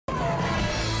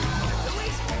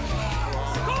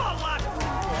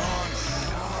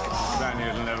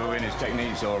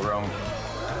technique's all wrong.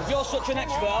 If you're such an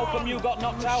expert, how come you got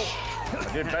knocked out? I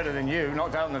did better than you.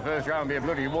 Knocked out in the first round, be a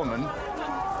bloody woman.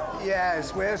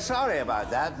 Yes, we're sorry about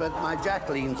that, but my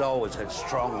Jacqueline's always had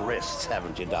strong wrists,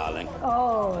 haven't you, darling?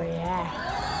 Oh,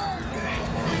 yeah.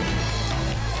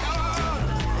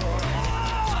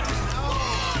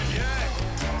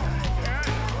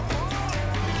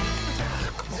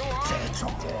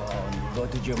 Go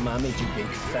to your mommy, you big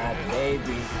fat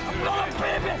baby. I'm not a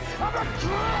baby! I'm a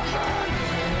dragon!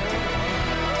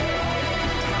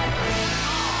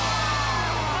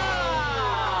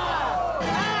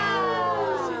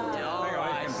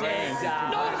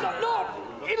 No!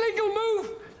 Illegal move!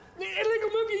 Illegal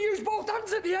move, you use both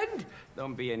hands at the end!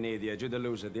 Don't be an idiot. You're the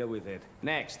loser. Deal with it.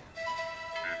 Next.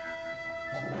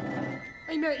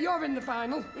 Hey, mate, you're in the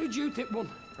final. Who'd you tip one?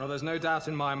 Well, there's no doubt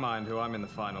in my mind who I'm in the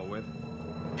final with.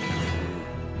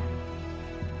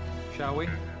 Shall we?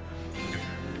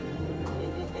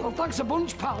 Well, thanks a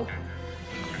bunch, pal.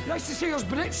 Nice to see us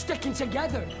Brits sticking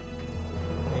together.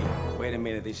 Hey, wait a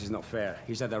minute. This is not fair.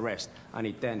 He's at the rest. I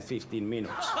need 10, 15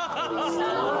 minutes.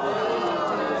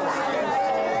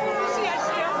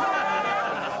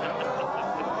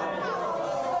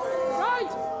 Right!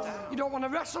 You don't want to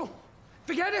wrestle?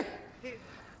 Forget it.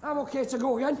 I'm okay to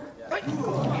go again. Right.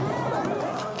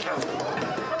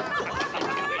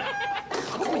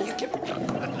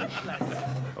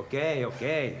 Okay,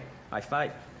 okay. I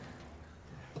fight.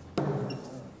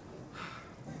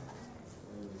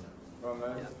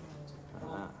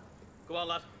 Go on,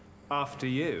 lad. After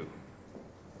you.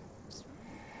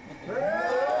 Oh,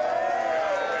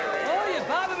 you're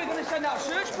bad, we're going to send out a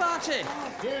search party.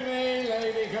 Excuse me,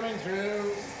 lady, coming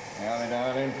through.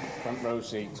 Darling, front row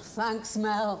seat. Thanks,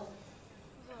 Mel.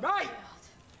 Right.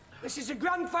 This is the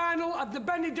grand final of the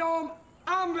Benidorm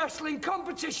Arm Wrestling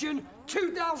Competition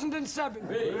 2007.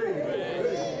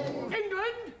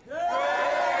 England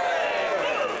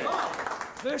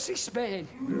versus Spain.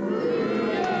 Who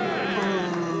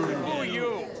are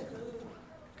you?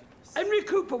 Henry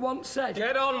Cooper once said...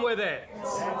 Get on with it.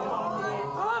 All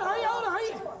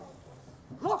right.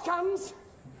 Lock hands.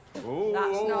 Ooh,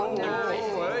 That's not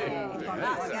nice.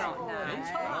 That's not nice.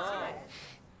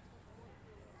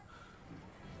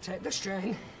 Take the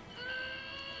strain.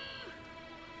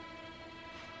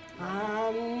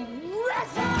 And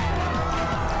wrestle!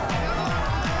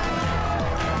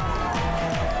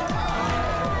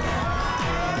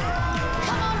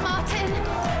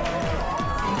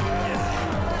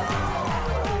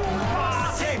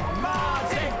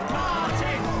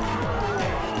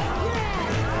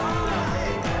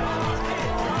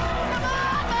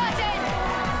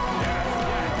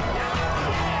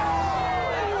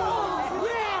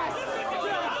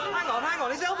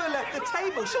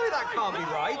 Surely that can't be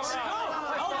right.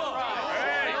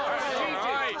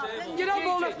 Your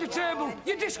elbow left the table.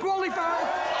 You're disqualified.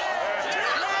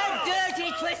 You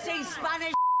dirty, twisting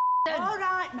Spanish. All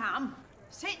right, ma'am.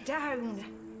 Sit down.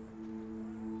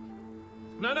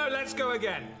 No, let's go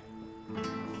again.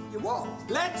 You what?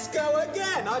 Let's go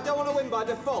again. I don't want to win by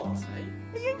default.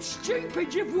 Are you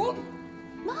stupid? You've won.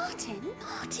 Martin,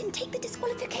 take the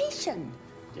disqualification.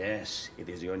 Yes, it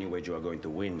is the only way you are going to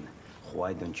win.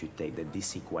 Why don't you take the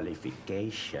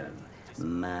disqualification,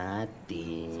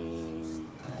 Martin?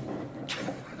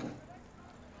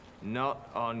 Not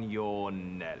on your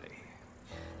Nelly.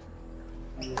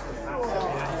 All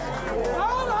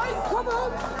right, come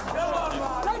on.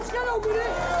 Let's get on with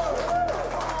it.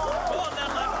 Go on, then,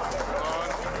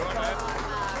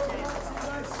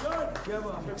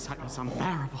 lad. Excitement's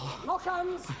unbearable. Lock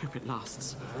hands. I hope it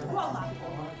lasts. Well, then.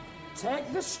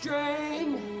 Take the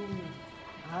strain.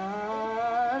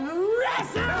 And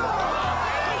wrestle!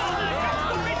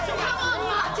 Come on,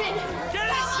 Martin! Get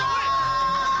into it!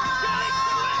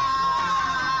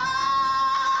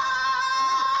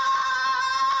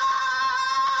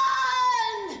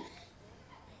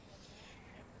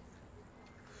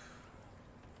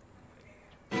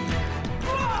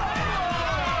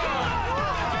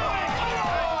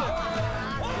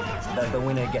 Does the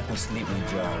winner get to sleep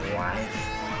with your wife?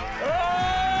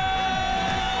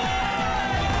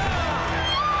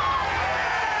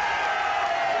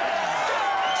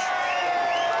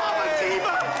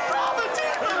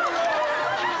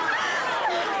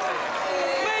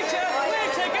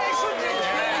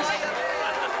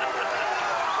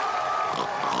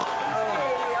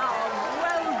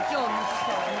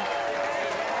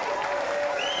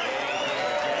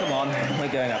 Come on,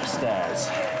 we're going upstairs.